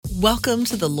Welcome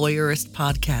to the Lawyerist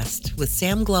Podcast with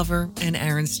Sam Glover and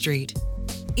Aaron Street.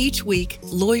 Each week,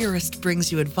 Lawyerist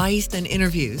brings you advice and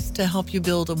interviews to help you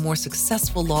build a more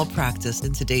successful law practice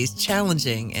in today's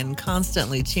challenging and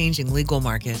constantly changing legal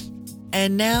market.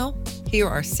 And now, here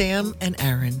are Sam and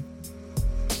Aaron.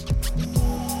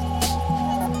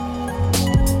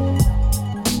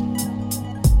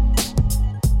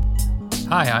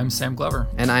 Hi, I'm Sam Glover.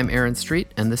 And I'm Aaron Street,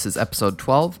 and this is episode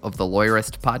 12 of the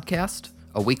Lawyerist Podcast,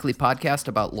 a weekly podcast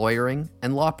about lawyering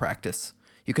and law practice.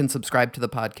 You can subscribe to the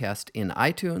podcast in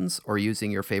iTunes or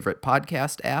using your favorite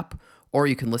podcast app, or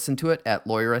you can listen to it at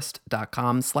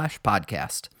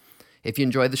lawyerist.com/podcast. If you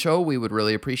enjoy the show, we would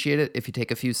really appreciate it if you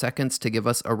take a few seconds to give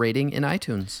us a rating in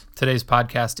iTunes. Today's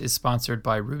podcast is sponsored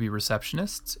by Ruby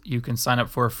Receptionists. You can sign up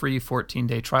for a free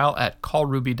 14-day trial at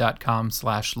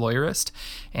callruby.com/lawyerist,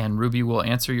 and Ruby will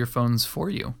answer your phones for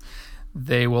you.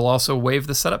 They will also waive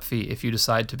the setup fee if you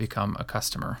decide to become a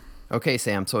customer. Okay,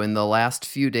 Sam, so in the last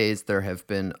few days, there have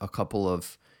been a couple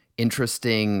of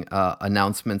interesting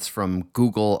announcements from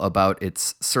Google about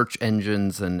its search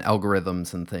engines and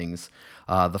algorithms and things.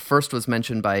 The first was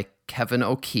mentioned by Kevin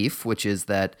O'Keefe, which is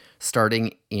that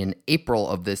starting in April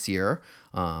of this year,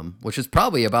 which is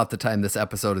probably about the time this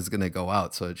episode is going to go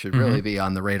out, so it should really be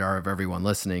on the radar of everyone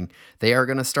listening, they are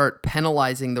going to start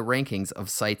penalizing the rankings of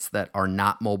sites that are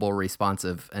not mobile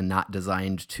responsive and not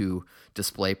designed to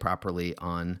display properly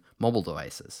on mobile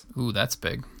devices. Ooh, that's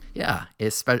big. Yeah,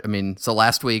 so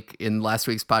last week's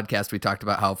podcast, we talked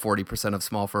about how 40% of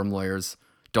small firm lawyers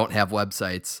don't have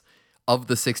websites. Of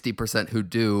the 60% who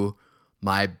do,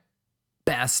 my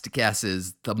best guess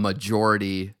is the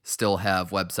majority still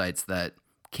have websites that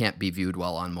can't be viewed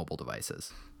well on mobile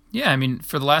devices. Yeah, I mean,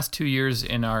 for the last 2 years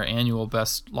in our annual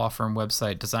Best Law Firm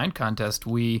Website Design Contest,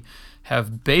 we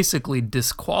have basically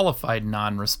disqualified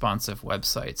non-responsive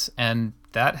websites, and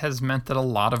that has meant that a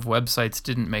lot of websites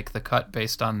didn't make the cut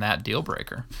based on that deal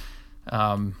breaker.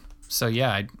 So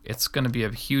yeah, it's going to be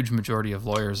a huge majority of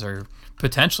lawyers are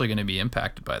potentially going to be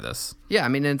impacted by this. Yeah, I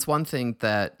mean, it's one thing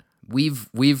that we've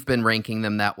been ranking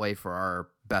them that way for our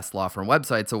Best Law Firm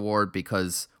Websites Award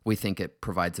because we think it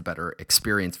provides a better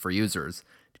experience for users.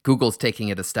 Google's taking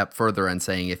it a step further and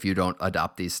saying if you don't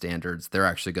adopt these standards, they're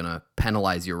actually going to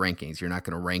penalize your rankings. You're not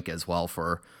going to rank as well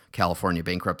for California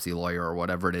bankruptcy lawyer or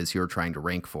whatever it is you're trying to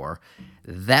rank for.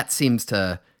 That seems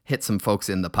to hit some folks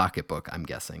in the pocketbook, I'm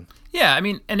guessing. Yeah, I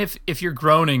mean, and if you're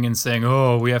groaning and saying,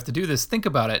 oh, we have to do this, think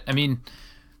about it. I mean,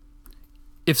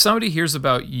 if somebody hears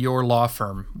about your law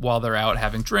firm while they're out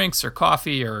having drinks or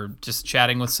coffee or just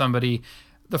chatting with somebody,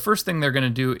 the first thing they're going to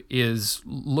do is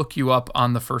look you up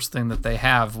on the first thing that they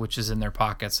have, which is in their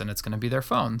pockets, and it's going to be their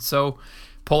phone. So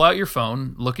pull out your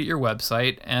phone, look at your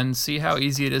website, and see how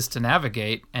easy it is to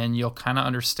navigate, and you'll kind of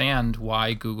understand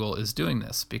why Google is doing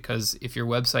this. Because if your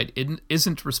website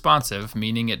isn't responsive,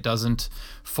 meaning it doesn't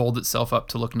fold itself up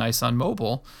to look nice on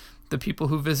mobile, the people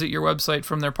who visit your website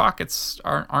from their pockets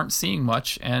aren't seeing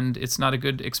much, and it's not a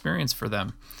good experience for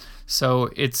them. So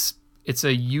it's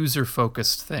a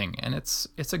user-focused thing, and it's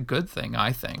a good thing,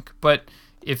 I think. But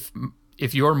if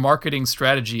your marketing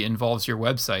strategy involves your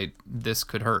website, this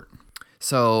could hurt.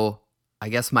 So I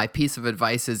guess my piece of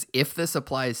advice is if this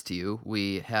applies to you,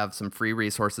 we have some free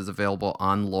resources available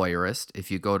on Lawyerist.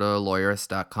 If you go to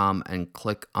lawyerist.com and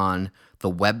click on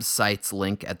the websites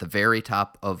link at the very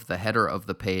top of the header of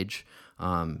the page,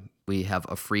 we have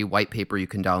a free white paper you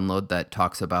can download that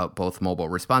talks about both mobile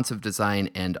responsive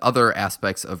design and other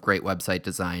aspects of great website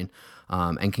design,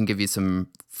 and can give you some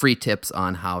free tips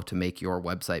on how to make your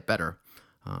website better.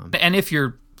 And if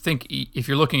you're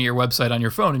looking at your website on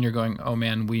your phone and you're going, oh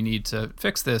man, we need to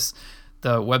fix this,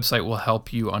 the website will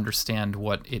help you understand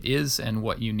what it is and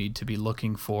what you need to be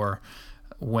looking for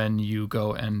when you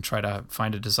go and try to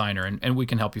find a designer. And we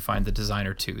can help you find the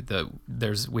designer too.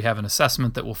 We have an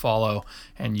assessment that will follow,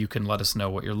 and you can let us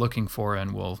know what you're looking for,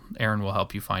 and Aaron will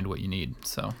help you find what you need.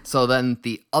 So then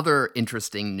the other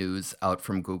interesting news out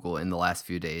from Google in the last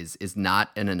few days is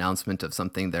not an announcement of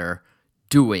something they're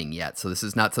doing yet. So this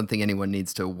is not something anyone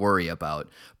needs to worry about,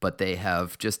 but they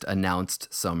have just announced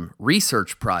some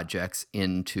research projects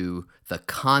into the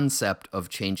concept of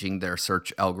changing their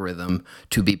search algorithm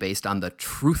to be based on the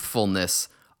truthfulness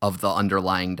of the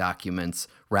underlying documents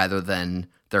rather than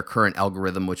their current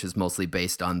algorithm, which is mostly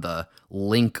based on the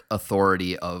link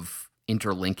authority of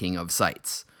interlinking of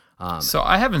sites. So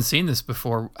I haven't seen this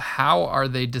before. How are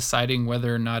they deciding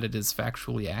whether or not it is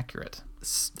factually accurate?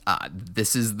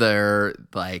 this is their,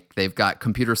 like, they've got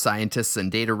computer scientists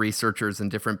and data researchers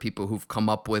and different people who've come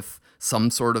up with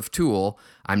some sort of tool.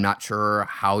 I'm not sure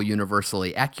how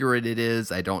universally accurate it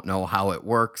is. I don't know how it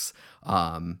works.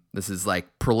 This is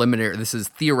like preliminary. This is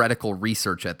theoretical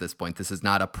research at this point. This is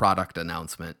not a product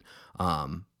announcement.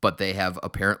 But they have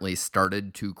apparently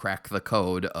started to crack the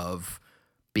code of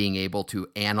being able to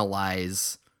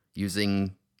analyze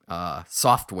using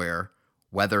software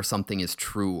whether something is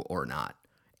true or not.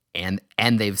 And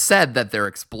they've said that they're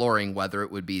exploring whether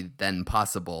it would be then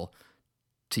possible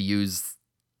to use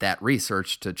that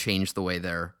research to change the way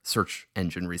their search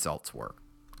engine results work.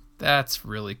 That's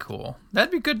really cool.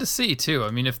 That'd be good to see, too.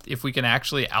 I mean, if we can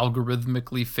actually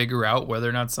algorithmically figure out whether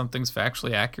or not something's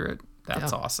factually accurate,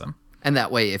 that's awesome. And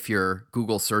that way, if your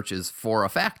Google search is for a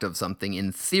fact of something,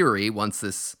 in theory, once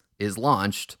this is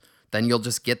launched, then you'll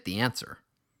just get the answer.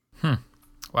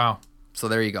 Wow. So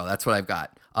there you go. That's what I've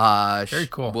got. Very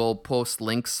cool. We'll post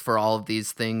links for all of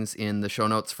these things in the show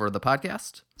notes for the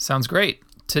podcast. Sounds great.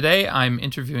 Today, I'm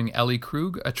interviewing Ellie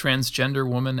Krug, a transgender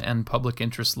woman and public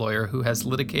interest lawyer who has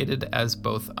litigated as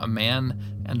both a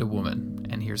man and a woman.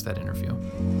 And here's that interview.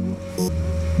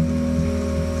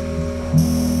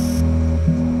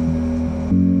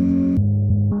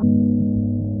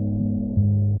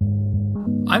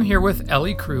 I'm here with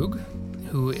Ellie Krug,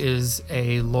 who is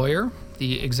a lawyer,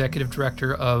 the executive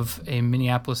director of a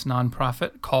Minneapolis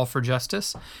nonprofit, Call for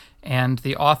Justice, and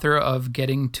the author of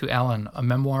Getting to Ellen, a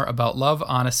memoir about love,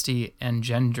 honesty, and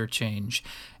gender change.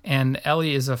 And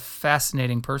Ellie is a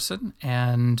fascinating person,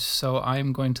 and so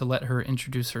I'm going to let her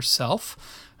introduce herself.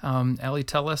 Ellie,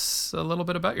 tell us a little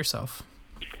bit about yourself.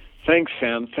 Thanks,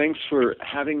 Sam. Thanks for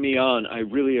having me on. I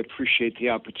really appreciate the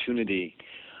opportunity.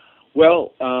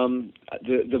 Well,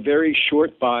 the very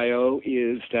short bio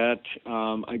is that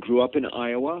I grew up in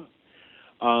Iowa.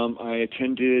 I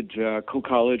attended Coe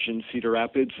College in Cedar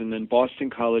Rapids and then Boston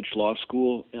College Law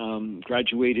School,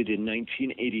 graduated in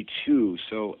 1982,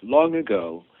 so long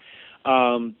ago,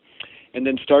 and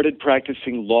then started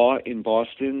practicing law in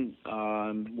Boston,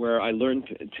 where I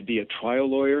learned to be a trial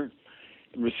lawyer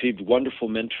and received wonderful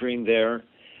mentoring there.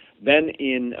 Then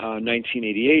in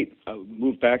 1988, I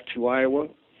moved back to Iowa.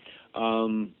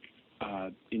 In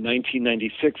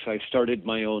 1996, I started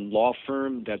my own law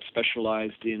firm that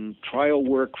specialized in trial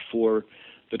work for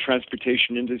the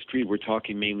transportation industry. We're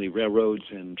talking mainly railroads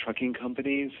and trucking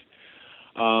companies.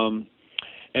 And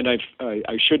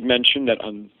I should mention that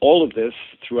on all of this,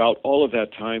 throughout all of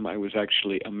that time, I was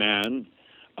actually a man,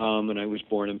 and I was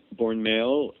born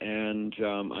male, and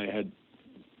I had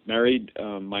married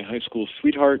my high school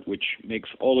sweetheart, which makes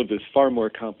all of this far more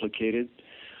complicated.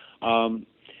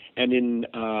 And in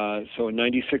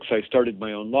 96, I started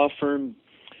my own law firm,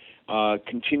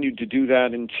 continued to do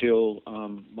that until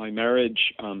my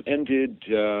marriage ended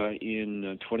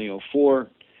in 2004,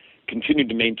 continued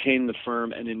to maintain the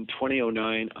firm, and in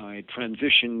 2009, I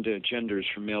transitioned genders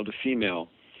from male to female.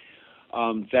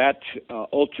 That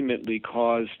ultimately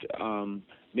caused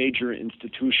major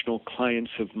institutional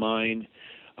clients of mine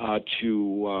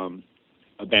to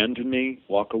abandon me,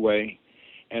 walk away.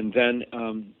 And then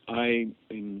I,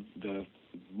 in the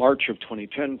March of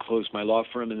 2010, closed my law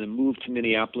firm and then moved to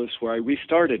Minneapolis, where I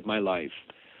restarted my life.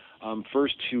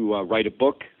 First to write a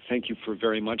book. Thank you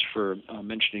very much for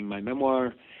mentioning my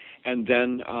memoir. And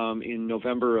then in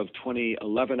November of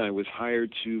 2011, I was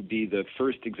hired to be the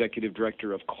first executive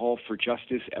director of Call for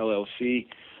Justice, LLC,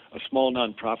 a small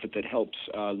nonprofit that helps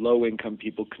low-income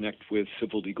people connect with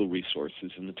civil legal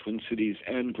resources in the Twin Cities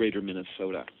and greater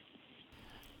Minnesota.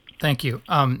 Thank you.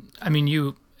 I mean,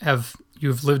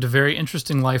 you've lived a very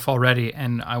interesting life already,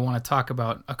 and I want to talk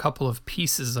about a couple of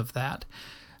pieces of that.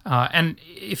 And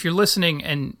if you're listening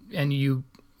and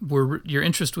your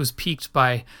interest was piqued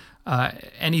by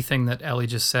anything that Ellie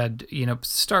just said,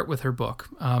 start with her book.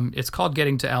 It's called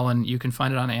Getting to Ellen. You can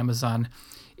find it on Amazon.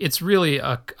 It's really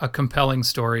a compelling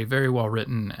story, very well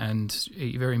written and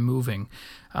very moving.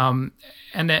 And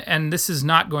this is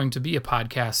not going to be a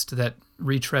podcast that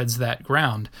retreads that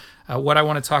ground. What I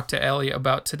want to talk to Ellie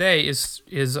about today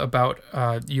is about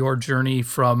your journey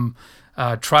from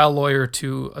trial lawyer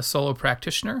to a solo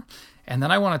practitioner. And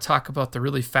then I want to talk about the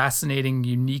really fascinating,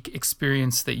 unique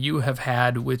experience that you have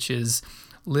had, which is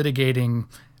litigating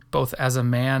both as a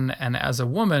man and as a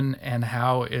woman, and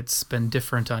how it's been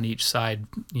different on each side,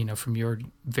 from your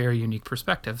very unique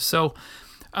perspective. So,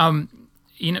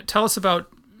 tell us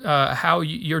about how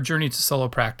your journey to solo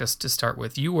practice to start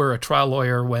with. You were a trial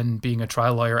lawyer when being a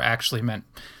trial lawyer actually meant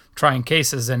trying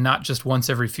cases and not just once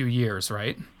every few years,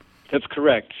 right? That's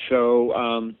correct. So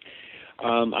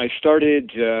I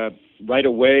started right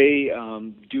away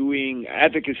doing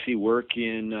advocacy work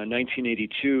in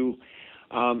 1982.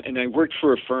 And I worked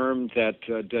for a firm that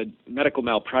did medical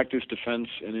malpractice defense.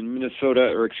 And in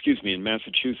in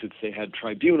Massachusetts, they had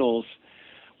tribunals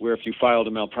where if you filed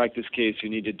a malpractice case, you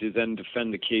needed to then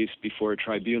defend the case before a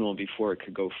tribunal before it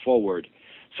could go forward.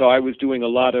 So I was doing a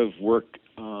lot of work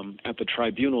at the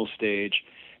tribunal stage.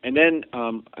 And then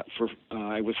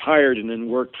I was hired and then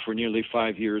worked for nearly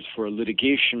 5 years for a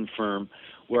litigation firm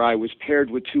where I was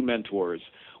paired with two mentors.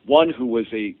 One who was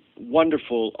a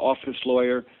wonderful office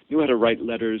lawyer, knew how to write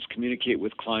letters, communicate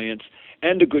with clients,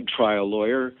 and a good trial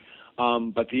lawyer.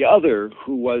 But the other,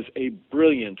 who was a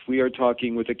brilliant, we are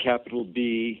talking with a capital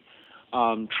B,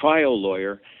 trial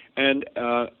lawyer, and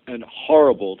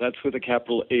horrible, that's with a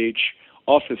capital H,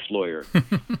 office lawyer.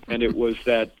 And it was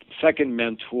that second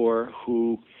mentor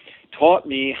who taught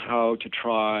me how to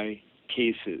try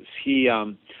cases. He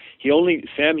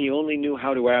only knew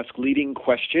how to ask leading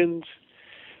questions.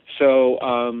 So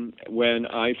when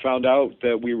I found out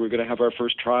that we were going to have our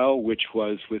first trial, which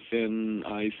was within,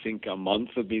 I think, a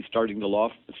month of me starting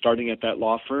at that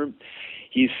law firm,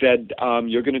 he said,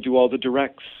 "You're going to do all the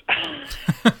directs,"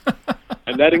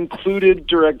 and that included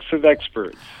directs of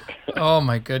experts. Oh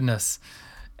my goodness!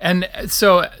 And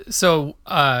so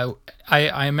I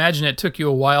imagine it took you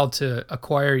a while to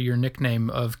acquire your nickname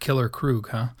of Killer Krug,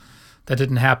 huh? That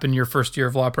didn't happen your first year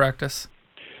of law practice?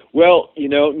 Well,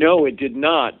 no, it did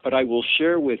not, but I will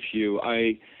share with you.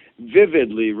 I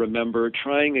vividly remember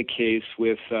trying a case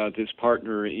with this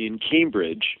partner in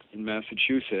Cambridge, in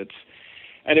Massachusetts,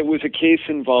 and it was a case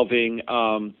involving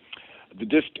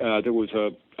there was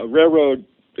a railroad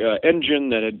engine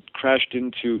that had crashed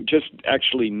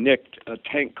actually nicked a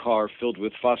tank car filled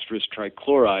with phosphorus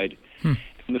trichloride.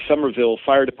 And the Somerville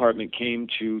Fire Department came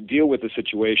to deal with the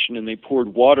situation, and they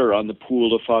poured water on the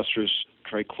pool of phosphorus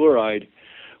trichloride,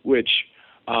 which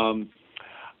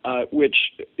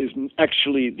is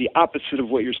actually the opposite of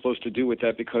what you're supposed to do with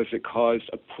that, because it caused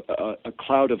a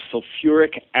cloud of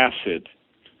sulfuric acid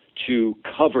to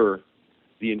cover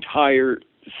the entire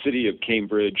city of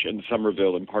Cambridge and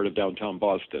Somerville and part of downtown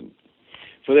Boston.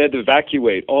 So they had to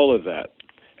evacuate all of that.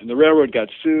 And the railroad got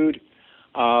sued.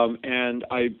 And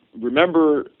I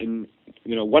remember in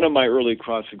one of my early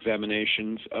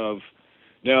cross-examinations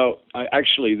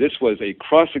this was a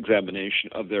cross-examination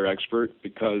of their expert,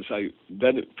 because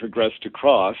then it progressed to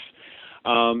cross.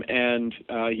 And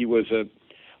he was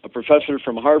a professor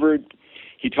from Harvard.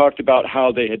 He talked about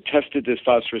how they had tested this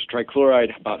phosphorus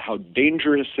trichloride, about how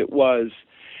dangerous it was.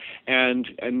 And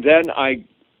then I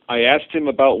asked him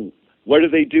about what do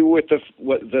they do with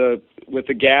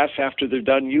the gas after they're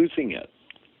done using it.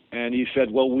 And he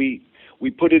said, well, we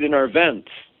put it in our vents,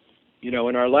 in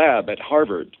our lab at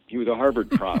Harvard. He was a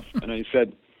Harvard prof. And I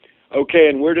said, okay,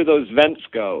 and where do those vents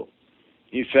go?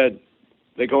 He said,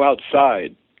 they go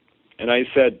outside. And I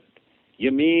said,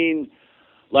 you mean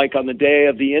like on the day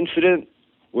of the incident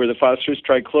where the phosphorus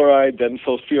trichloride, then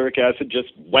sulfuric acid just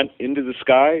went into the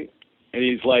sky? And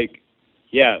he's like,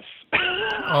 yes.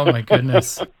 Oh, my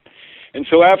goodness. And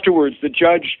so afterwards, the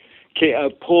judge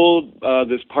pulled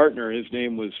this partner, his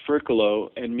name was Furcolo,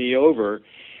 and me over,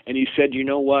 and he said, you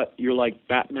know what, you're like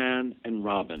Batman and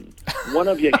Robin. One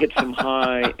of you hits them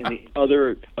high, and the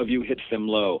other of you hits them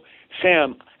low.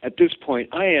 Sam, at this point,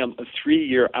 I am a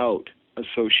 3-year out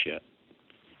associate.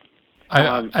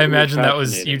 I imagine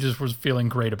you just was feeling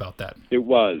great about that. It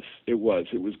was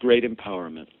great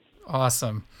empowerment.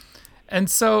 Awesome. And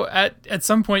so at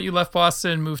some point you left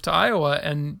Boston and moved to Iowa,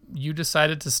 and you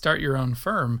decided to start your own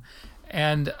firm.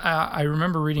 And I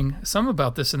remember reading some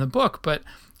about this in the book, but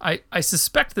I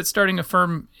suspect that starting a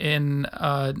firm in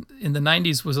the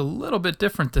 90s was a little bit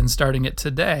different than starting it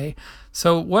today.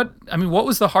 So what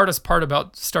was the hardest part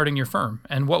about starting your firm,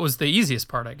 and what was the easiest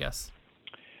part, I guess?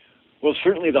 Well,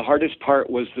 certainly the hardest part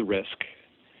was the risk.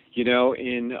 In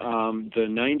the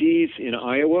 90s in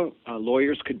Iowa,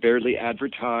 lawyers could barely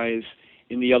advertise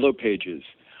in the Yellow Pages.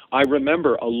 I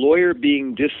remember a lawyer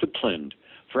being disciplined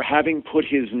for having put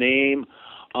his name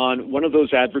on one of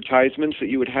those advertisements that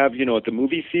you would have, at the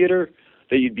movie theater,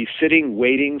 that you'd be sitting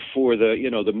waiting for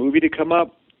the movie to come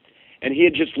up, and he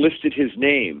had just listed his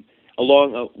name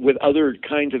along with other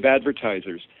kinds of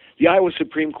advertisers. The Iowa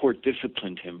Supreme Court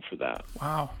disciplined him for that.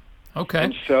 Wow. Okay.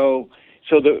 And so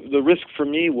the risk for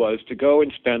me was to go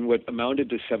and spend what amounted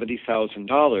to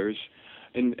 $70,000.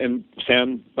 And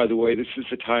Sam, by the way, this is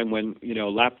the time when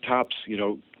laptops.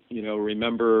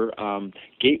 Remember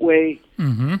Gateway?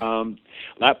 Mm-hmm.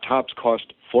 Laptops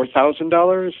cost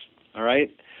 $4,000. All right.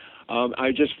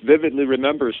 I just vividly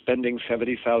remember spending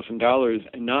 $70,000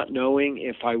 and not knowing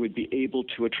if I would be able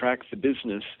to attract the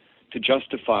business to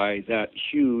justify that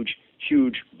huge,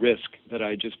 huge risk that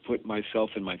I just put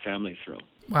myself and my family through.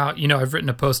 Wow. I've written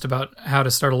a post about how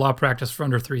to start a law practice for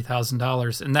under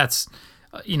 $3,000. And that's,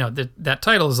 that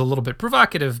title is a little bit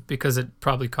provocative because it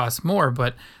probably costs more,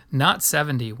 but not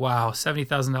 70. Wow.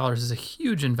 $70,000 is a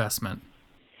huge investment.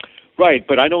 Right.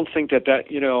 But I don't think that,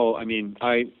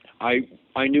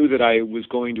 I knew that I was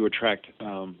going to attract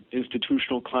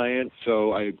institutional clients.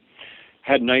 So I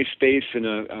had nice space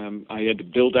I had to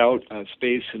build out a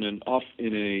space in an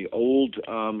old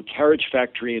carriage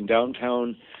factory in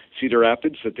downtown Cedar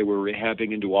Rapids that they were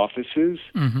rehabbing into offices.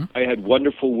 Mm-hmm. I had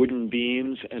wonderful wooden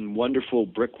beams and wonderful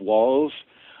brick walls.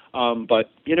 But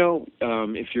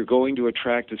if you're going to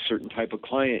attract a certain type of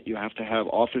client, you have to have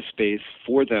office space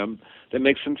for them that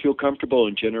makes them feel comfortable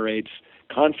and generates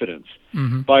confidence.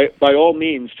 Mm-hmm. By all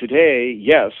means, today,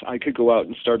 yes, I could go out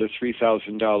and start a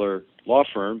 $3,000 law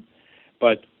firm,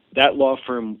 but that law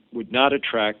firm would not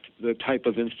attract the type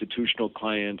of institutional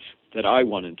clients that I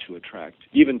wanted to attract.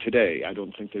 Even today, I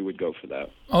don't think they would go for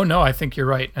that. Oh, no, I think you're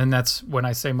right. And that's when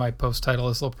I say my post title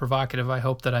is a little provocative. I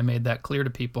hope that I made that clear to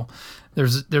people.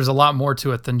 There's a lot more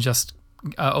to it than just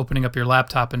opening up your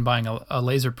laptop and buying a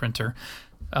laser printer,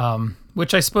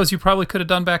 which I suppose you probably could have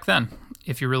done back then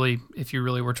if you really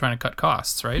were trying to cut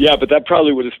costs, right? Yeah, but that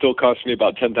probably would have still cost me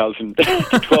about $10,000 to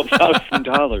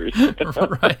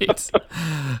 $12,000. Right.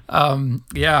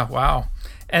 Yeah. Wow.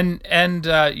 And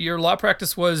your law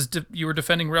practice was you were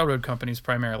defending railroad companies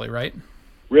primarily, right?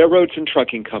 Railroads and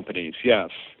trucking companies,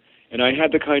 yes. And I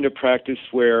had the kind of practice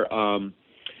where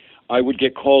I would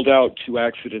get called out to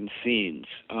accident scenes,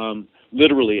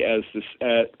 literally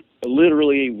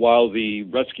while the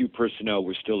rescue personnel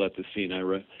were still at the scene.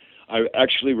 I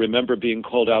actually remember being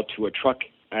called out to a truck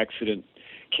accident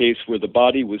case where the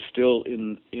body was still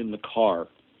in the car.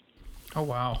 Oh,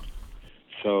 wow.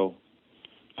 So,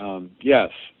 yes.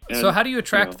 And, so how do you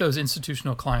attract those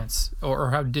institutional clients,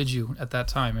 or how did you at that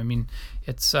time? I mean,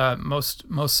 it's most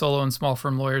solo and small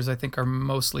firm lawyers, I think, are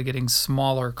mostly getting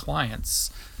smaller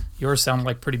clients. Yours sound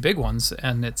like pretty big ones,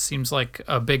 and it seems like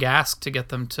a big ask to get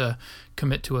them to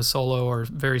commit to a solo or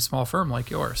very small firm like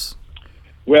yours.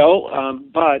 Well,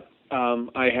 but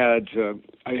I had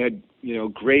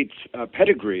great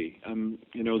pedigree.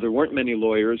 There weren't many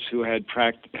lawyers who had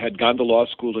gone to law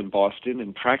school in Boston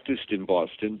and practiced in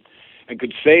Boston and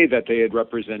could say that they had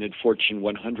represented Fortune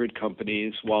 100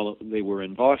 companies while they were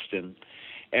in Boston.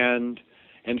 And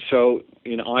so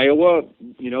in Iowa,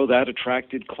 that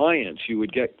attracted clients. You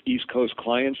would get East Coast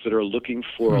clients that are looking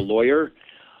for a lawyer.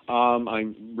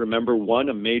 I remember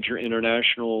a major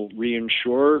international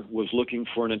reinsurer was looking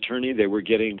for an attorney. They were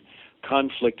getting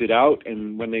conflicted out,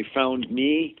 and when they found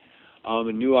me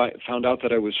and found out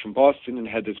that I was from Boston and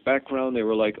had this background, they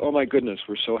were like, "Oh my goodness,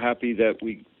 we're so happy that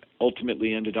we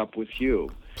ultimately ended up with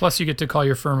you." Plus, you get to call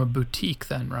your firm a boutique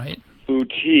then, right?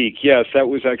 Boutique, yes, that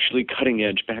was actually cutting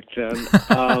edge back then.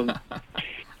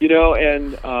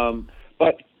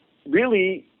 But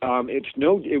really,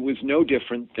 it was no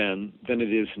different then than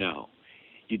it is now.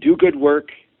 You do good work,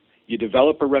 you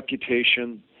develop a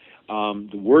reputation,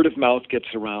 the word of mouth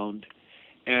gets around,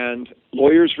 and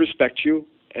lawyers respect you.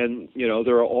 And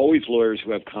there are always lawyers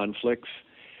who have conflicts,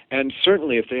 and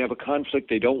certainly if they have a conflict,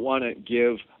 they don't want to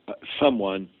give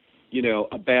someone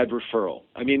a bad referral.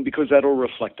 I mean, because that'll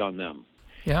reflect on them.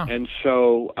 Yeah. And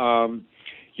so, I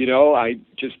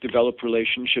just developed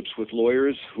relationships with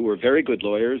lawyers who were very good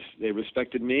lawyers. They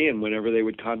respected me, and whenever they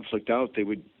would conflict out, they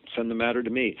would send the matter to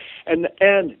me. And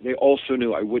they also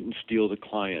knew I wouldn't steal the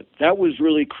client. That was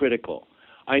really critical.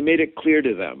 I made it clear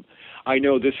to them. I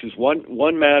know this is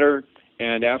one matter,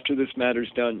 and after this matter's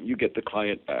done, you get the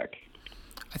client back.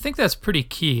 I think that's pretty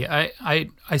key. I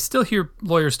still hear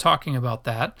lawyers talking about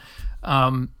that.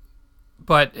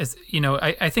 But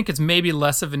I think it's maybe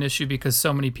less of an issue because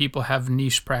so many people have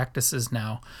niche practices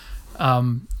now.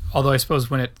 Although I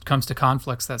suppose when it comes to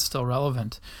conflicts, that's still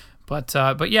relevant. But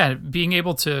yeah, being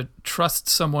able to trust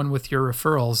someone with your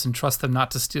referrals and trust them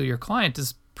not to steal your client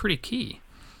is pretty key.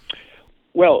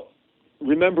 Well,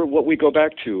 remember what we go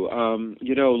back to.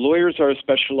 Lawyers are a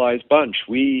specialized bunch.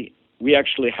 We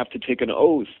actually have to take an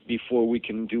oath before we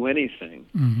can do anything.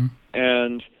 Mm-hmm.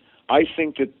 And I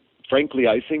think that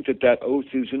that oath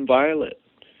is inviolate.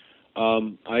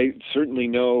 I certainly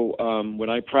know when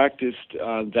I practiced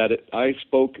I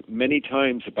spoke many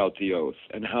times about the oath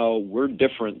and how we're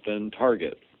different than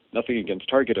Target. Nothing against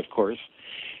Target, of course.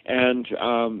 And,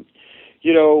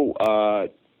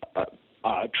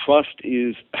 trust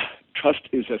is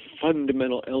a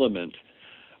fundamental element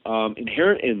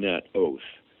inherent in that oath.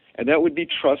 And that would be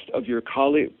trust of your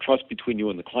colleague, trust between you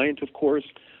and the client, of course,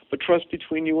 but trust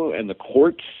between you and the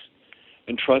courts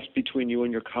and trust between you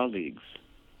and your colleagues.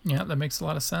 Yeah, that makes a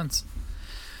lot of sense.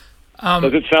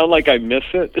 Does it sound like I miss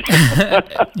it?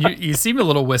 You seem a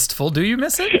little wistful. Do you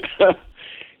miss it?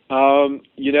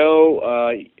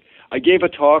 I gave a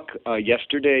talk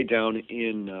yesterday down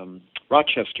in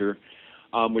Rochester,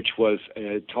 which was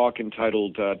a talk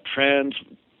entitled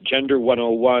Transgender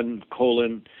 101,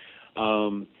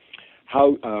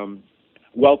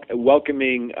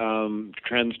 welcoming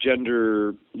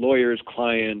transgender lawyers,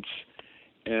 clients,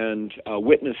 and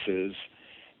witnesses.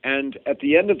 And at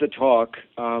the end of the talk,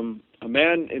 a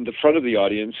man in the front of the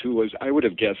audience who was, I would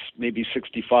have guessed, maybe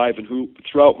 65, and who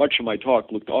throughout much of my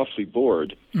talk looked awfully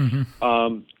bored,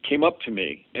 came up to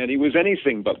me, and he was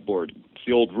anything but bored. It's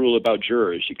the old rule about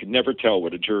jurors. You can never tell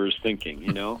what a juror's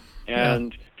thinking,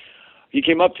 And he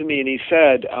came up to me and he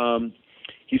said,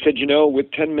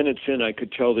 with 10 minutes in, I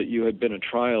could tell that you had been a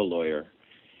trial lawyer.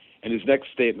 And his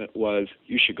next statement was,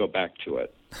 you should go back to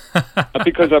it. Not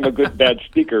because I'm a bad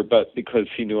speaker, but because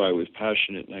he knew I was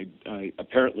passionate, and I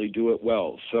apparently do it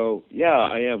well. So, yeah,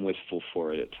 I am wistful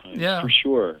for it at times, for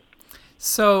sure.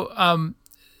 So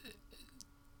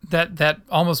that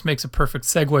almost makes a perfect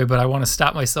segue, but I want to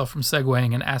stop myself from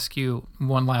segueing and ask you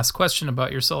one last question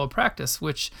about your solo practice,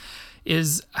 which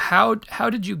is how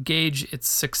did you gauge its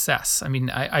success? I mean,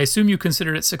 I assume you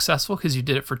considered it successful because you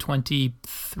did it for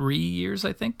 23 years,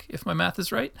 I think, if my math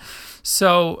is right.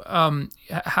 So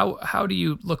how do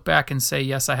you look back and say,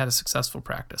 yes, I had a successful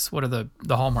practice? What are the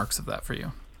hallmarks of that for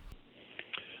you?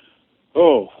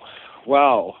 Oh,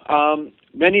 wow.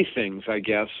 Many things, I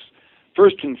guess.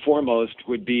 First and foremost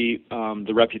would be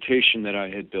the reputation that I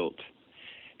had built.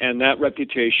 And that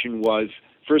reputation was,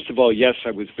 first of all, yes,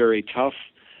 I was very tough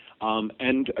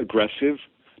and aggressive,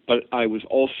 but I was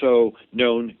also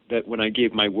known that when I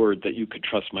gave my word that you could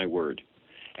trust my word.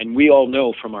 And we all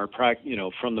know from our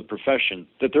from the profession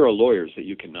that there are lawyers that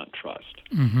you cannot trust.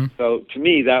 Mm-hmm. So to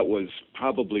me, that was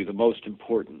probably the most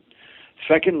important.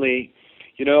 Secondly,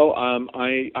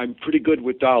 I'm pretty good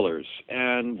with dollars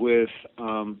and with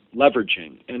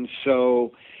leveraging. And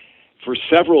so for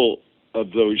several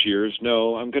of those years,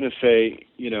 I'm going to say,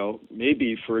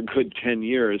 maybe for a good 10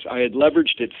 years, I had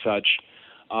leveraged it such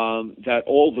that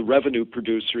all the revenue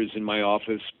producers in my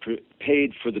office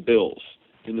paid for the bills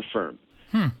in the firm.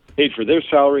 Paid for their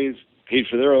salaries, paid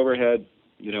for their overhead,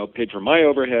 paid for my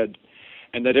overhead,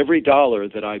 and that every dollar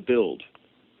that I billed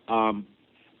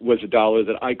was a dollar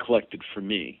that I collected for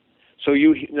me. So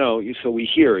so we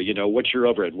hear, what's your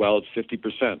overhead? Well, it's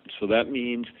 50%. So that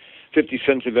means 50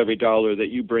 cents of every dollar that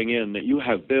you bring in that you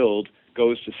have billed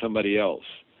goes to somebody else.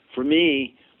 For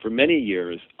me, for many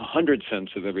years, 100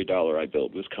 cents of every dollar I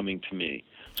billed was coming to me.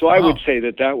 So I would say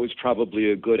that was probably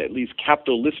a good, at least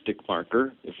capitalistic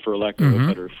marker, for lack of a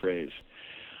better phrase.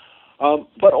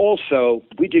 But also,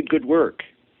 we did good work.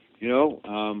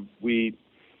 We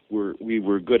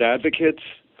were good advocates.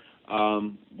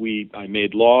 I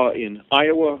made law in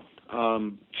Iowa,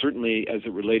 certainly as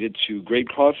it related to grade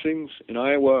crossings in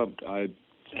Iowa. I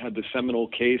had the seminal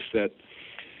case that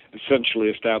essentially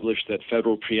established that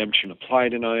federal preemption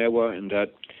applied in Iowa, and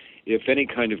that if any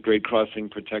kind of grade crossing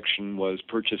protection was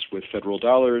purchased with federal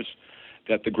dollars,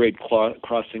 that the grade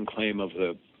crossing claim of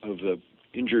the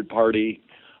injured party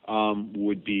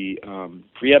would be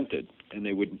preempted, and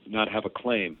they would not have a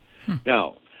claim.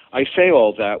 Now, I say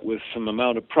all that with some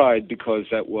amount of pride because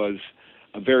that was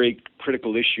a very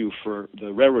critical issue for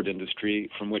the railroad industry,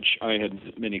 from which I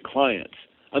had many clients.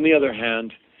 On the other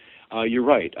hand, you're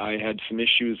right. I had some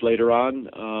issues later on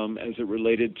as it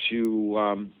related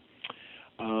to,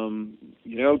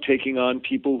 taking on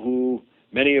people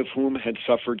many of whom had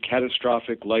suffered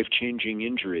catastrophic, life-changing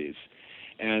injuries.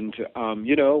 And,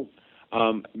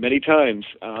 many times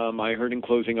I heard in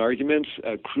closing arguments,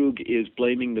 Krug is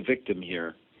blaming the victim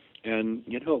here. And,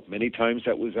 many times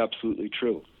that was absolutely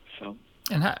true. So.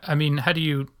 And how do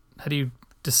you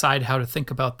decide how to think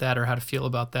about that or how to feel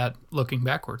about that looking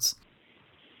backwards?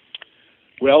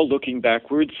 Well, looking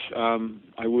backwards,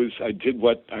 I did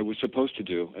what I was supposed to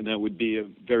do, and that would be a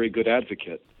very good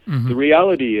advocate. Mm-hmm. The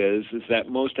reality is that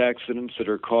most accidents that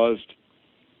are caused,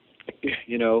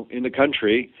 in the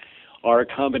country, are a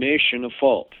combination of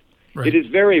fault. Right. It is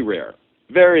very rare,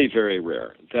 very, very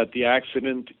rare, that the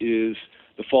accident is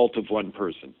the fault of one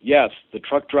person. Yes, the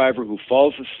truck driver who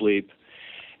falls asleep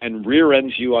and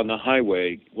rear-ends you on the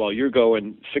highway while you're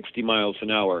going 60 miles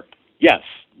an hour, yes,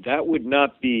 that would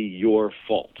not be your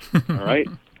fault, all right?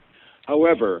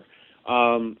 However,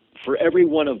 for every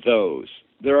one of those,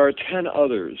 there are 10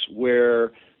 others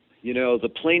where, the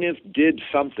plaintiff did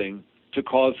something to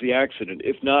cause the accident,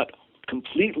 if not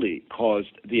completely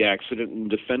caused the accident, and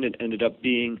the defendant ended up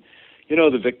being,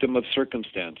 the victim of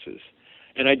circumstances.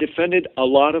 And I defended a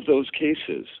lot of those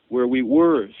cases where we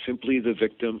were simply the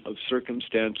victim of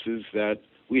circumstances that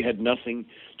we had nothing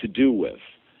to do with.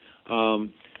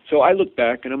 So I look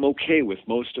back and I'm okay with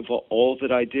most of all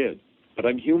that I did, but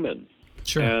I'm human.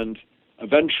 Sure. And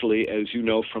eventually, as you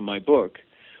know from my book,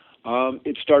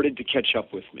 it started to catch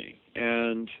up with me.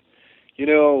 And,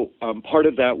 part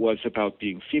of that was about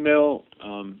being female,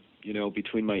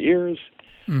 between my ears.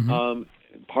 Mm-hmm.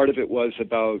 Part of it was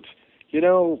about,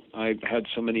 I've had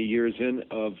so many years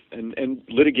and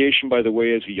litigation, by the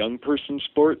way, is a young person's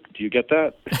sport. Do you get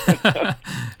that?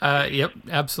 Yep,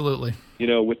 absolutely.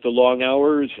 With the long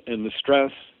hours and the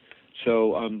stress.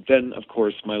 So then, of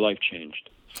course, my life changed.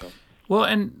 So. Well,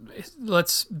 and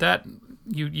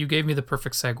you gave me the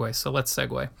perfect segue. So let's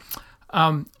segue.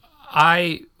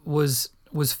 I was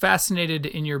fascinated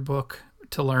in your book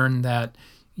to learn that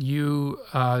you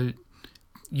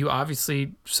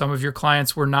obviously, some of your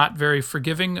clients were not very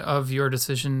forgiving of your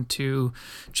decision to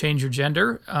change your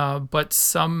gender, but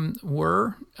some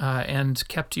were and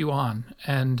kept you on.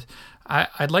 And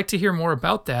I'd like to hear more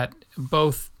about that,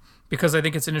 both because I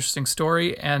think it's an interesting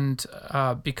story and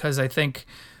because I think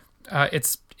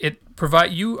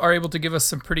you are able to give us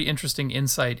some pretty interesting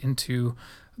insight into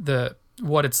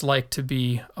what it's like to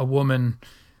be a woman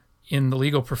in the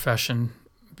legal profession,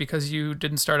 because you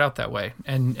didn't start out that way,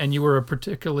 and you were a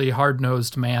particularly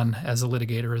hard-nosed man as a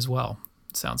litigator as well,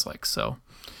 it sounds like. So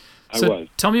I was.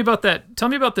 Tell me about that. Tell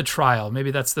me about the trial.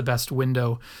 Maybe that's the best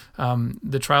window.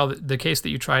 The case that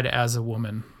you tried as a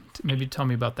woman. Maybe tell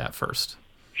me about that first.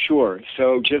 Sure.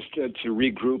 So just to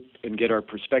regroup and get our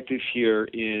perspective here,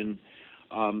 in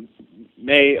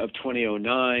May of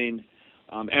 2009,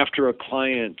 after a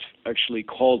client actually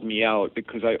called me out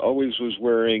because I always was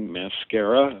wearing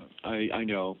mascara. I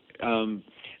know.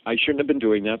 I shouldn't have been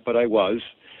doing that, but I was.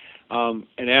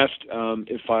 And asked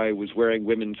if I was wearing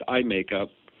women's eye makeup.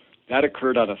 That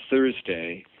occurred on a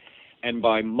Thursday. And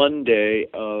by Monday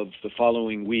of the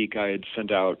following week, I had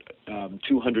sent out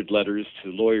 200 letters to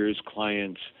lawyers,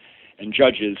 clients, and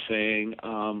judges saying,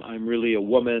 I'm really a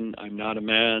woman, I'm not a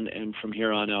man, and from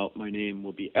here on out, my name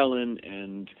will be Ellen,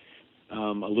 and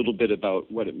a little bit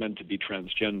about what it meant to be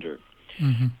transgender.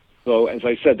 Mm-hmm. So, as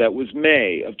I said, that was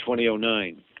May of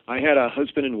 2009. I had a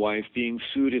husband and wife being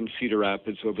sued in Cedar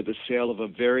Rapids over the sale of a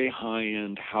very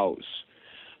high-end house.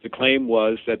 The claim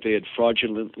was that they had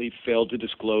fraudulently failed to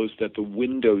disclose that the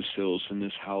windowsills in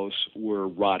this house were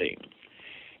rotting.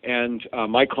 And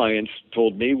my clients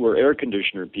told me we're air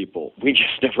conditioner people. We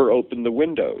just never opened the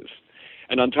windows.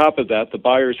 And on top of that, the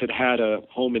buyers had a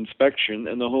home inspection,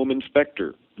 and the home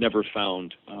inspector never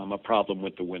found a problem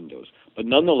with the windows. But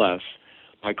nonetheless,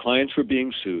 my clients were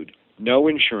being sued, no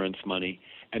insurance money,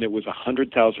 and it was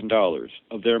 $100,000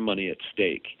 of their money at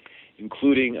stake,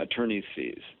 including attorney's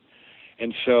fees.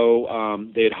 And so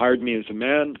they had hired me as a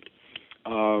man.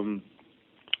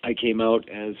 I came out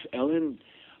as Ellen.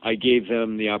 I gave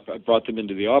them I brought them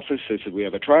into the office. I said, we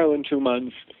have a trial in 2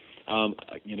 months.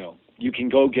 You can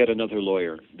go get another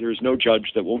lawyer. There's no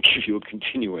judge that won't give you a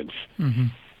continuance. Mm-hmm.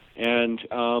 And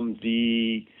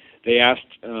they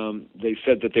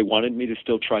said that they wanted me to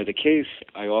still try the case.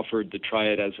 I offered to try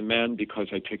it as a man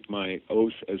because I took my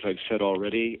oath, as I've said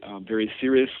already, very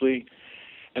seriously.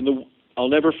 And I'll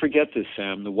never forget this,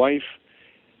 Sam. The wife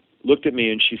looked at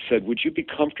me and she said, would you be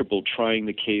comfortable trying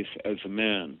the case as a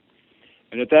man?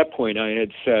 And at that point I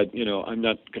had said, I'm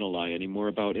not going to lie anymore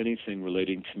about anything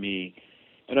relating to me.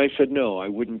 And I said, no, I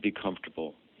wouldn't be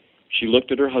comfortable. She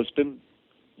looked at her husband,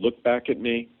 looked back at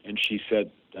me, and she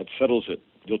said, that settles it.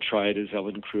 You'll try it as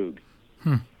Ellen Krug.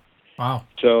 Wow.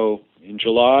 So in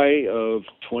July of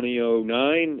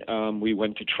 2009, we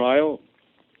went to trial.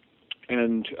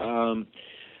 And on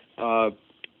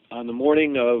the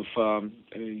morning of,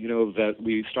 that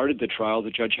we started the trial,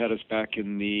 the judge had us back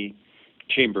in the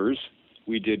chambers.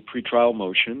 We did pretrial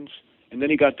motions, and then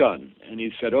he got done. And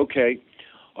he said, okay,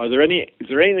 is there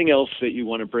anything else that you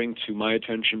want to bring to my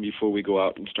attention before we go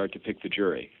out and start to pick the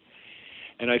jury?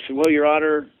 And I said, well, Your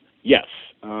Honor, yes.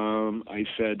 I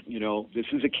said, this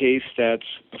is a case that's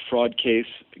a fraud case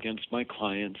against my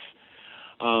clients.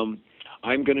 I'm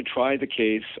going to try the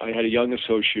case. I had a young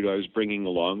associate I was bringing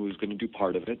along who was going to do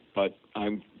part of it, but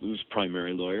I was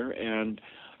primary lawyer. And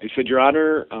I said, Your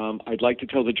Honor, I'd like to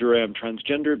tell the jury I'm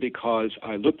transgender because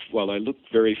I look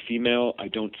very female. I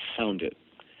don't sound it.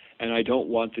 And I don't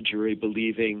want the jury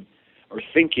believing or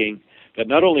thinking that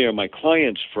not only are my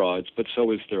clients frauds, but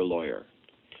so is their lawyer.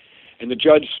 And the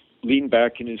judge leaned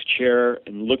back in his chair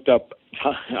and looked up.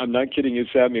 I'm not kidding you,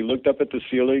 Sam. He looked up at the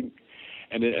ceiling,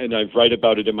 and I write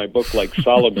about it in my book like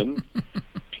Solomon.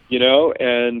 you know,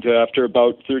 and after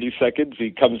about 30 seconds, he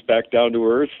comes back down to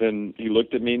earth, and he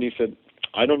looked at me and he said,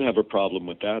 I don't have a problem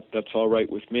with that. That's all right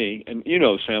with me. And, you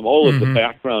know, Sam, all of the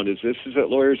background is that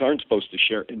lawyers aren't supposed to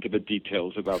share intimate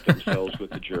details about themselves with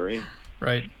the jury.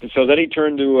 Right. And so then he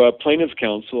turned to plaintiff's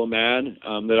counsel, a man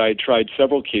that I tried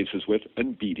several cases with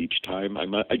and beat each time.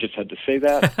 I just had to say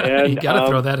that. And, you got to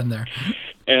throw that in there.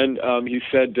 And he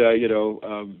said,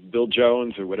 Bill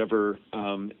Jones, or whatever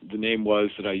the name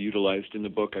was that I utilized in the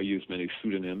book. I used many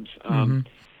pseudonyms.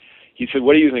 He said,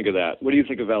 what do you think of that? What do you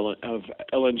think of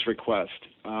Ellen's request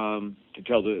to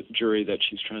tell the jury that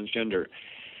she's transgender?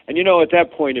 And, you know, at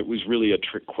that point, it was really a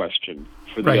trick question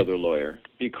for the other lawyer,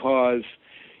 because,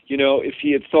 you know, if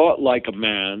he had thought like a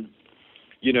man,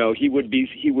 you know, he would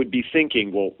be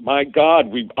thinking, well, my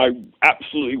God, I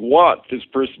absolutely want this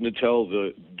person to tell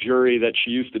the jury that she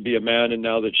used to be a man and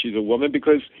now that she's a woman,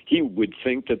 because he would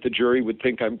think that the jury would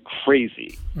think I'm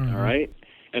crazy, all right?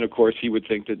 And, of course, he would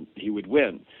think that he would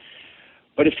win.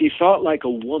 But if he thought like a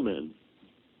woman,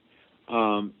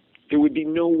 there would be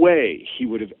no way he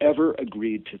would have ever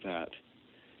agreed to that,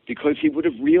 because he would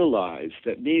have realized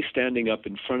that me standing up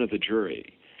in front of the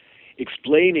jury,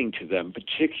 explaining to them,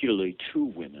 particularly to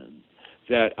women,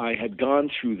 that I had gone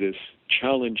through this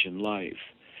challenge in life,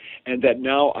 and that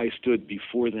now I stood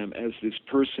before them as this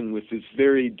person with this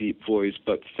very deep voice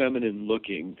but feminine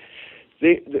looking,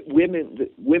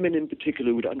 women in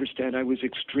particular would understand I was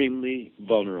extremely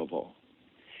vulnerable.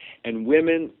 And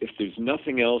women, if there's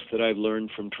nothing else that I've learned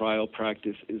from trial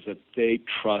practice, is that they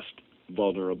trust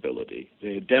vulnerability.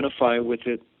 They identify with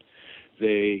it,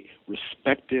 they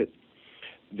respect it,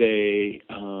 they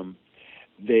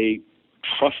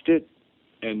trust it,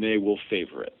 and they will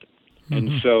favor it.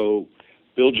 And so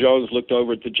Bill Jones looked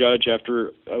over at the judge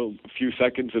after a few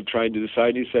seconds of trying to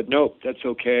decide. He said, no, that's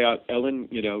okay. Ellen,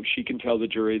 you know, she can tell the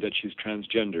jury that she's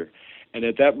transgender. And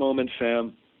at that moment,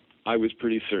 Sam, I was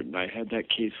pretty certain I had that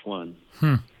case won.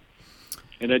 And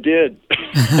I did.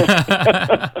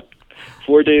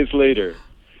 4 days later.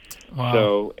 Wow.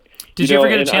 So, did you ever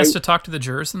get a chance to talk to the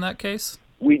jurors in that case?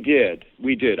 We did.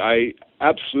 I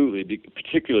absolutely,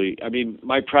 particularly, I mean,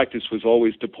 my practice was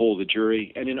always to poll the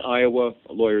jury. And in Iowa,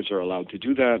 lawyers are allowed to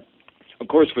do that. Of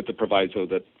course, with the proviso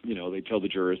that, you know, they tell the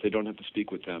jurors they don't have to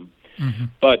speak with them.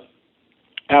 But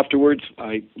afterwards,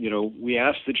 we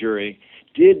asked the jury,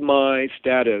 did my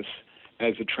status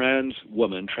as a trans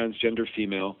woman, transgender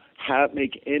female,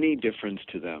 make any difference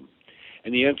to them?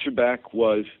 And the answer back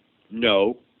was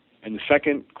no. And the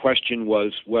second question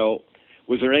was, well,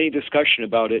 was there any discussion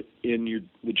about it in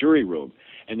the jury room?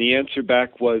 And the answer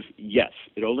back was yes.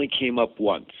 It only came up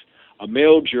once. A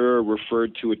male juror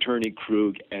referred to Attorney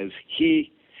Krug as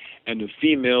he, and the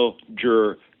female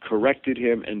juror corrected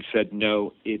him and said,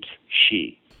 no, it's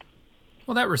she.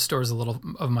 Well, that restores a little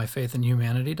of my faith in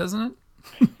humanity, doesn't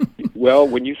it? Well,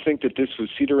 when you think that this was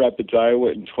Cedar Rapids,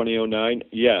 Iowa in 2009,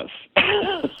 yes.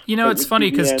 You know, it's funny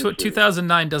because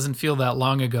 2009 doesn't feel that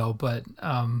long ago, but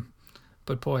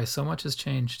boy, so much has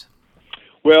changed.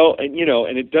 Well, and you know,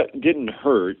 and it didn't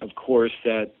hurt, of course,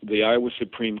 that the Iowa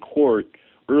Supreme Court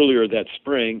earlier that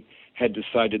spring had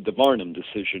decided the Varnum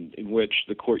decision, in which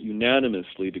the court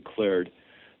unanimously declared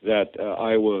that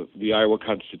the Iowa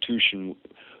Constitution,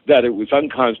 that it was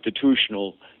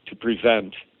unconstitutional to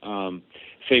prevent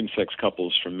same-sex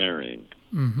couples from marrying.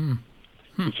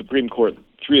 The Supreme Court,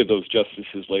 3 of those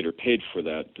justices later paid for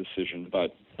that decision,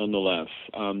 but nonetheless.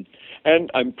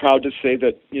 And I'm proud to say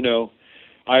that, you know,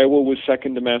 Iowa was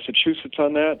second to Massachusetts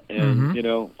on that, and, you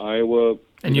know, Iowa...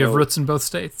 And you have roots in both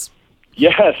states.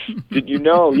 Yes. Did you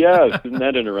know? Yes. Isn't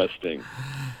that interesting?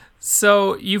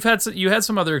 So you had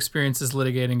some other experiences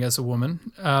litigating as a woman.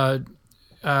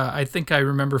 I think I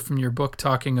remember from your book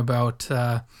talking about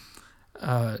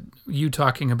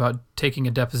taking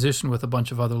a deposition with a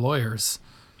bunch of other lawyers.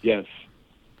 Yes.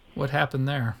 What happened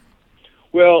there?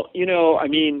 Well, you know, I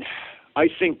mean, I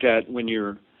think that when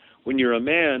you're a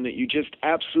man, that you just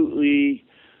absolutely,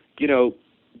 you know,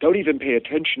 don't even pay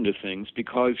attention to things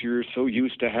because you're so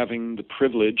used to having the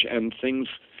privilege and things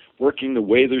working the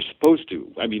way they're supposed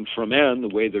to. I mean, for a man, the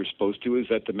way they're supposed to is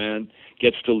that the man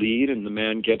gets to lead and the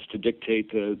man gets to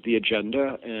dictate the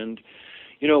agenda, and,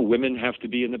 you know, women have to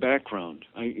be in the background.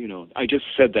 I just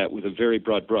said that with a very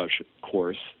broad brush, of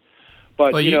course.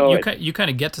 But, well, you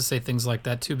kind of get to say things like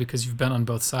that, too, because you've been on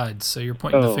both sides, so you're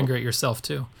pointing the finger at yourself,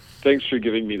 too. Thanks for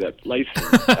giving me that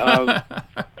license.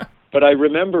 But I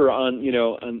remember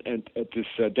at this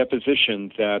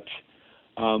deposition that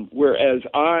whereas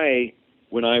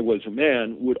when I was a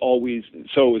man,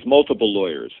 so it was multiple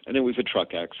lawyers, and it was a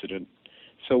truck accident.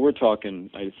 So we're talking,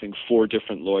 I think, 4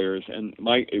 different lawyers, and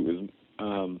my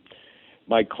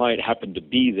my client happened to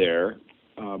be there,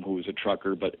 who was a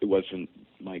trucker, but it wasn't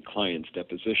my client's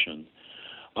deposition.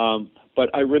 But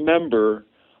I remember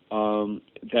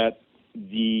that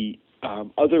the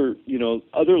other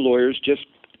lawyers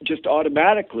just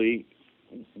automatically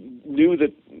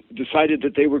decided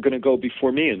that they were going to go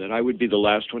before me and that I would be the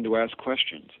last one to ask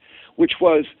questions, which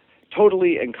was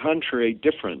totally and contrary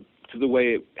different to the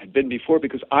way it had been before,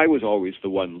 because I was always the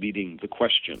one leading the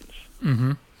questions.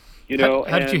 Mm-hmm.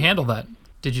 How did you handle that?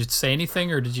 Did you say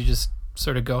anything, or did you just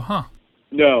sort of go, huh?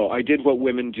 No, I did what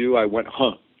women do. I went,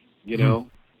 huh,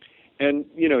 And,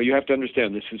 you have to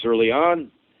understand, this is early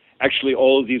on. Actually,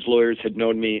 all of these lawyers had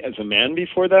known me as a man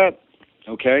before that,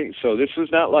 okay? So this was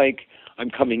not like I'm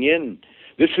coming in.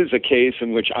 This is a case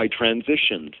in which I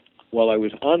transitioned while I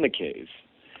was on the case.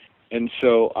 And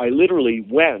so I literally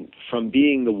went from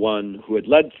being the one who had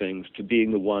led things to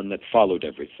being the one that followed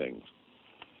everything.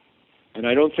 And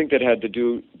I don't think that had to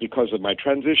do because of my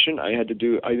transition. I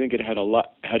think it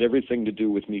had everything to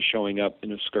do with me showing up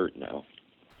in a skirt now.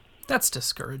 That's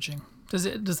discouraging. Does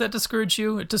that discourage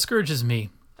you? It discourages me.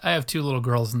 I have 2 little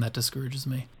girls, and that discourages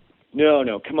me.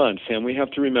 No, come on, Sam. We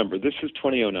have to remember, this is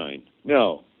 2009.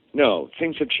 No,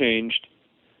 things have changed.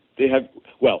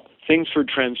 Things for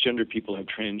transgender people have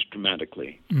changed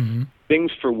dramatically. Mm-hmm.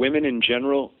 Things for women in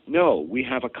general, no. We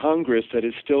have a Congress that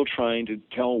is still trying to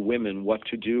tell women what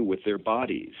to do with their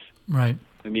bodies. Right.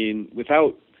 I mean,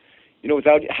 without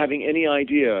having any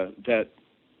idea that,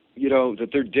 that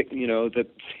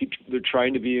they're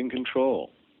trying to be in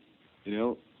control.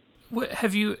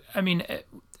 Have you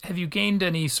gained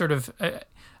any sort of?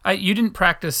 You didn't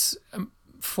practice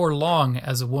for long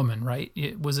as a woman, right?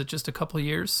 Was it just a couple of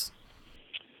years?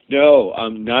 No,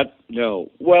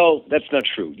 no. Well, that's not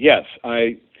true. Yes,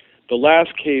 the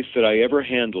last case that I ever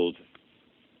handled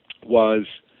was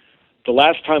the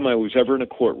last time I was ever in a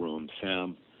courtroom,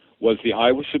 Sam, was the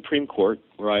Iowa Supreme Court,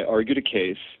 where I argued a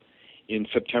case in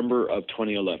September of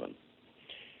 2011.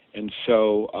 And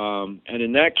so, and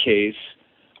in that case,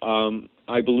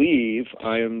 I believe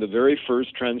I am the very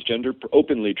first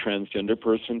openly transgender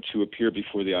person to appear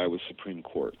before the Iowa Supreme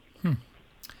Court.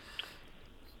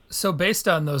 So based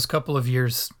on those couple of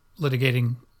years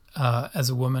litigating as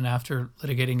a woman after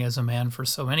litigating as a man for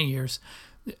so many years,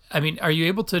 I mean, are you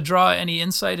able to draw any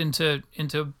insight into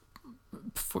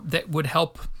that would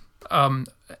help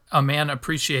a man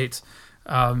appreciate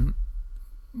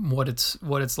what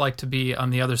it's like to be on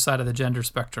the other side of the gender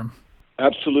spectrum?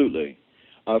 Absolutely.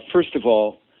 First of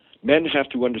all, men have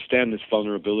to understand this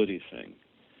vulnerability thing.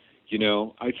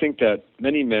 I think that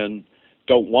many men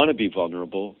don't want to be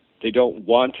vulnerable. They don't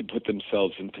want to put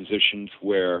themselves in positions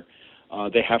where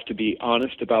they have to be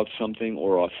honest about something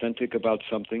or authentic about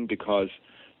something, because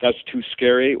that's too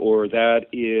scary, or that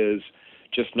is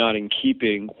just not in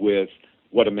keeping with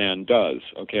what a man does.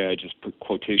 Okay, I just put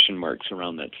quotation marks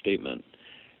around that statement.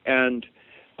 And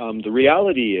the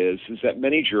reality is that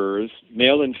many jurors,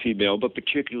 male and female, but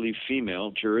particularly female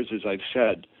jurors, as I've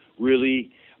said,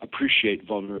 really appreciate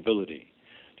vulnerability.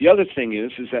 The other thing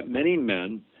is that many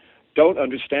men don't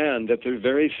understand that they're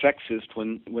very sexist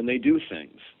when they do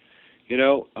things.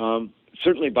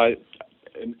 Certainly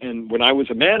and when I was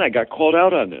a man, I got called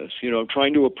out on this,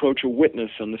 trying to approach a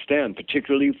witness on the stand,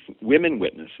 particularly women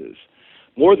witnesses.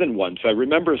 More than once, I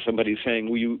remember somebody saying,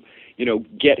 will you,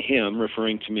 get him,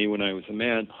 referring to me when I was a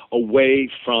man, away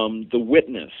from the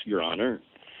witness, Your Honor.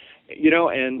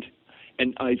 And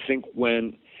I think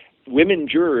when women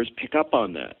jurors pick up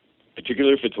on that,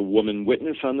 particularly if it's a woman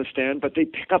witness on the stand, but they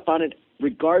pick up on it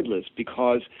regardless,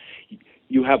 because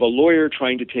you have a lawyer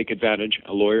trying to take advantage,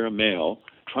 a male,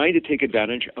 trying to take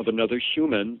advantage of another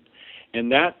human, and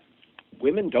that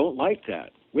women don't like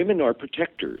that. Women are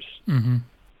protectors, mm-hmm.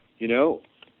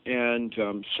 And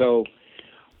so...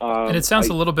 and it sounds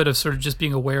a little bit of sort of just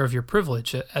being aware of your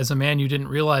privilege. As a man, you didn't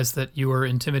realize that you were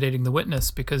intimidating the witness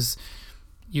because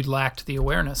you lacked the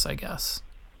awareness, I guess.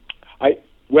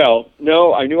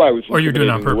 No, I knew I was intimidating or you're doing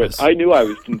it on purpose. I knew I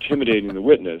was intimidating the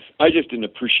witness. I just didn't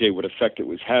appreciate what effect it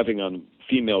was having on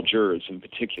female jurors in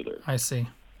particular. I see.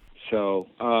 So,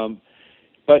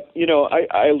 but,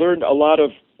 I learned a lot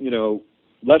of,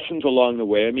 lessons along the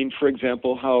way. I mean, for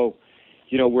example, how,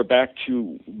 we're back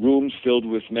to rooms filled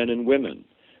with men and women.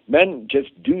 Men just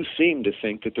do seem to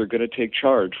think that they're going to take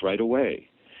charge right away.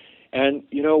 And,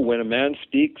 when a man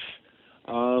speaks,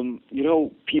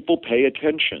 people pay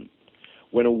attention.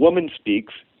 When a woman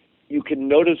speaks, you can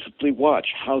noticeably watch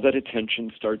how that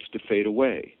attention starts to fade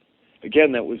away.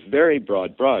 Again, that was very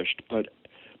broad-brushed, but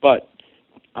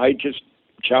I just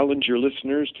challenge your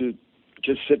listeners to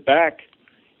just sit back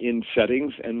in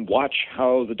settings and watch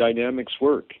how the dynamics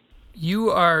work.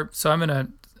 So I'm going to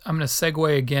I'm gonna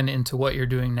segue again into what you're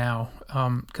doing now,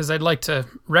 because I'd like to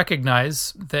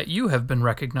recognize that you have been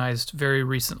recognized very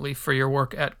recently for your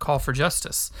work at Call for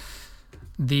Justice.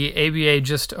 The ABA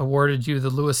just awarded you the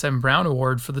Lewis M. Brown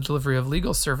Award for the delivery of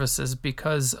legal services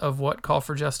because of what Call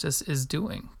for Justice is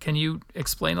doing. Can you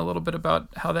explain a little bit about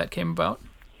how that came about?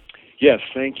 Yes,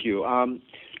 thank you.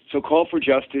 So Call for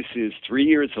Justice is 3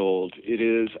 years old. It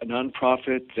is a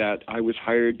nonprofit that I was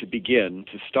hired to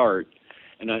start.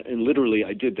 And literally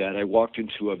I did that. I walked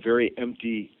into a very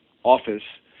empty office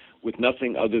with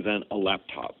nothing other than a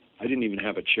laptop. I didn't even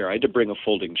have a chair. I had to bring a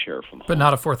folding chair from home. But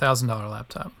not a $4,000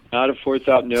 laptop. Not a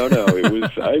 $4,000. No. It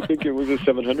was. I think it was a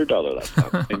 $700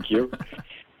 laptop. Thank you.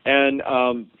 And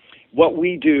what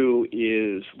we do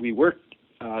is we work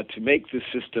to make the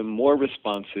system more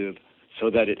responsive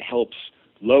so that it helps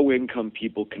low-income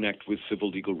people connect with civil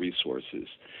legal resources.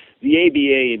 The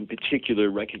ABA in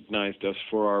particular recognized us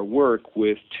for our work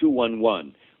with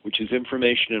 211, which is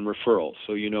information and referral.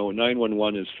 So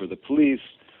 911 is for the police,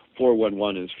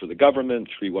 411 is for the government,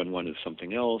 311 is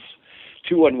something else.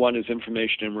 211 is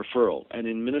information and referral. And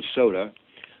in Minnesota,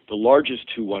 the largest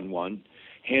 211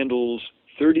 handles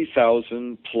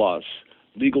 30,000 plus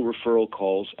legal referral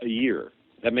calls a year.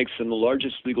 That makes them the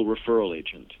largest legal referral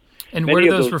agent. And where do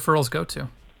those referrals go to?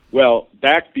 Well,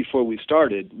 back before we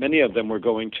started, many of them were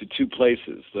going to two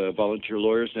places, the Volunteer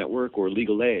Lawyers Network or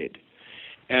Legal Aid.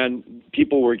 And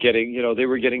people were getting, they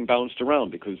were getting bounced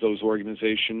around because those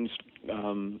organizations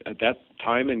at that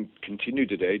time and continue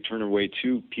today turn away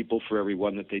 2 people for every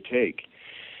 1 that they take.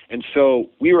 And so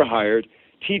we were hired,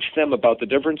 teach them about the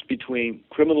difference between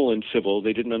criminal and civil.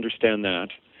 They didn't understand that.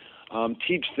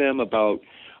 Teach them about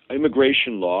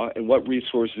immigration law and what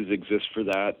resources exist for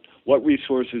that, what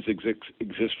resources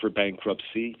exist for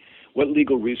bankruptcy, what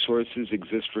legal resources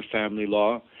exist for family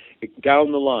law,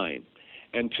 down the line.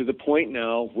 And to the point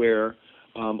now where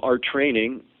our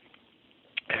training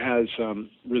has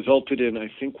resulted in, I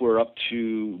think we're up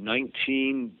to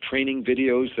 19 training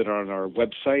videos that are on our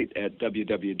website at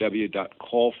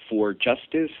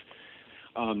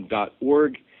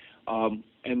www.callforjustice.org.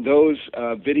 And those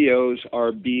videos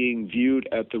are being viewed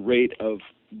at the rate of,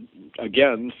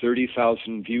 again,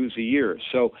 30,000 views a year.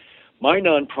 So my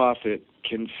nonprofit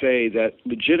can say that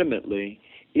legitimately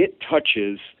it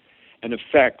touches and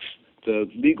affects the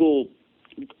legal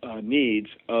needs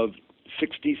of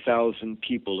 60,000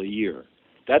 people a year.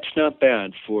 That's not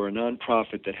bad for a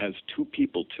nonprofit that has 2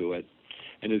 people to it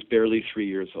and is barely 3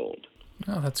 years old.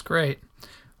 Oh, that's great.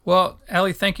 Well,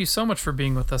 Allie, thank you so much for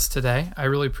being with us today. I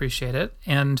really appreciate it.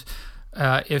 And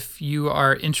if you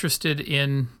are interested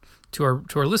in, to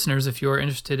our listeners, if you are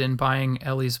interested in buying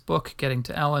Ellie's book, Getting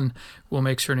to Ellen, we'll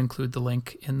make sure to include the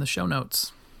link in the show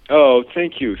notes. Oh,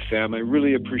 thank you, Sam. I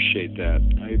really appreciate that.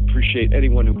 I appreciate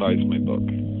anyone who buys my book.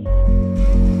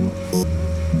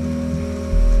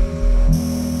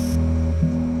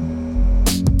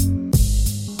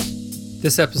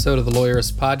 This episode of the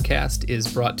Lawyerist Podcast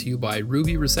is brought to you by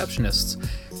Ruby Receptionists.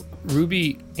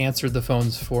 Ruby answered the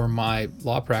phones for my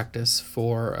law practice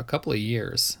for a couple of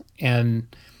years. And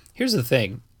here's the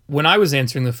thing. When I was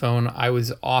answering the phone, I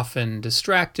was often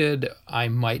distracted. I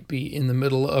might be in the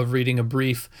middle of reading a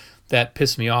brief that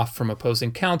pissed me off from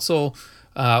opposing counsel,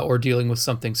 or dealing with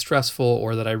something stressful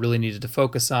or that I really needed to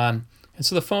focus on. And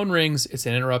so the phone rings, it's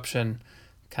an interruption,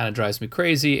 kind of drives me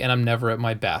crazy, and I'm never at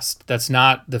my best. That's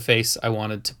not the face I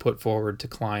wanted to put forward to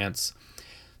clients.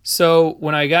 So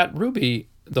when I got Ruby,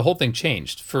 the whole thing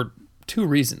changed for 2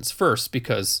 reasons. First,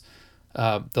 because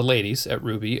the ladies at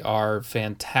Ruby are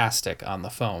fantastic on the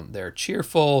phone. They're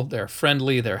cheerful, they're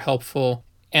friendly, they're helpful.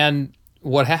 And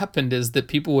what happened is that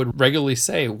people would regularly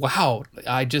say, wow,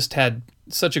 I just had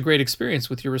such a great experience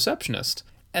with your receptionist.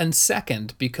 And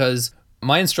second, because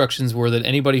my instructions were that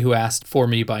anybody who asked for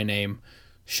me by name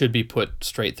should be put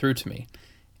straight through to me.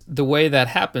 The way that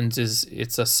happens is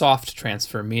it's a soft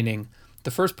transfer, meaning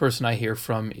the first person I hear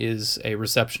from is a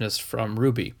receptionist from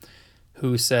Ruby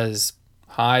who says,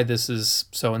 hi, this is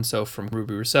so-and-so from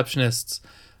Ruby Receptionists.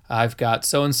 I've got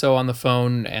so-and-so on the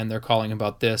phone and they're calling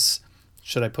about this.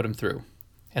 Should I put him through?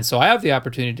 And so I have the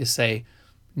opportunity to say,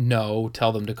 no,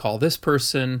 tell them to call this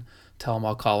person, tell them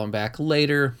I'll call them back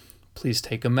later, please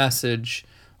take a message,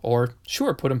 or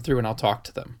sure, put them through and I'll talk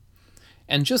to them.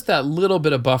 And just that little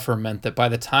bit of buffer meant that by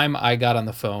the time I got on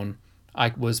the phone,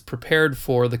 I was prepared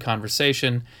for the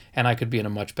conversation and I could be in a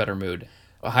much better mood.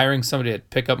 Hiring somebody to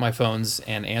pick up my phones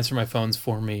and answer my phones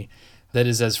for me that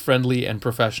is as friendly and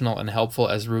professional and helpful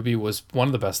as Ruby was one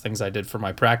of the best things I did for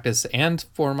my practice and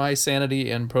for my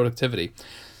sanity and productivity.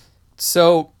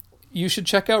 So you should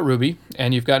check out Ruby,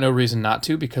 and you've got no reason not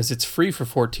to because it's free for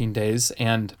 14 days.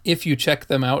 And if you check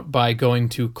them out by going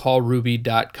to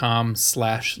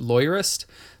callruby.com/lawyerist,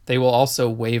 they will also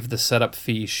waive the setup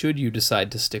fee should you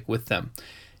decide to stick with them.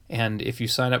 And if you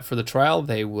sign up for the trial,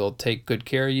 they will take good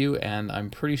care of you, and I'm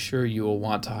pretty sure you will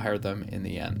want to hire them in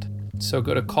the end. So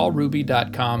go to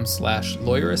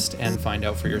callruby.com/lawyerist and find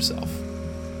out for yourself.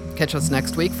 Catch us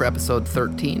next week for episode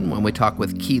 13 when we talk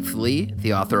with Keith Lee,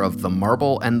 the author of The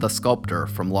Marble and the Sculptor,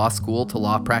 From Law School to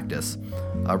Law Practice.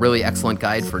 A really excellent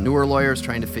guide for newer lawyers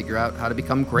trying to figure out how to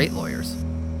become great lawyers.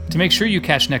 To make sure you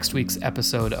catch next week's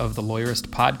episode of the Lawyerist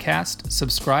Podcast,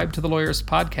 subscribe to the Lawyerist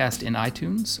Podcast in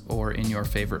iTunes or in your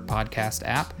favorite podcast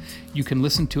app. You can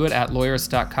listen to it at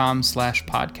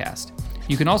lawyerist.com/podcast.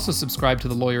 You can also subscribe to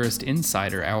the Lawyerist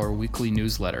Insider, our weekly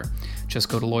newsletter. Just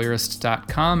go to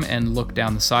lawyerist.com and look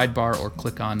down the sidebar or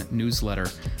click on newsletter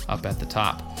up at the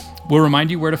top. We'll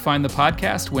remind you where to find the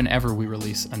podcast whenever we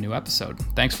release a new episode.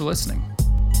 Thanks for listening.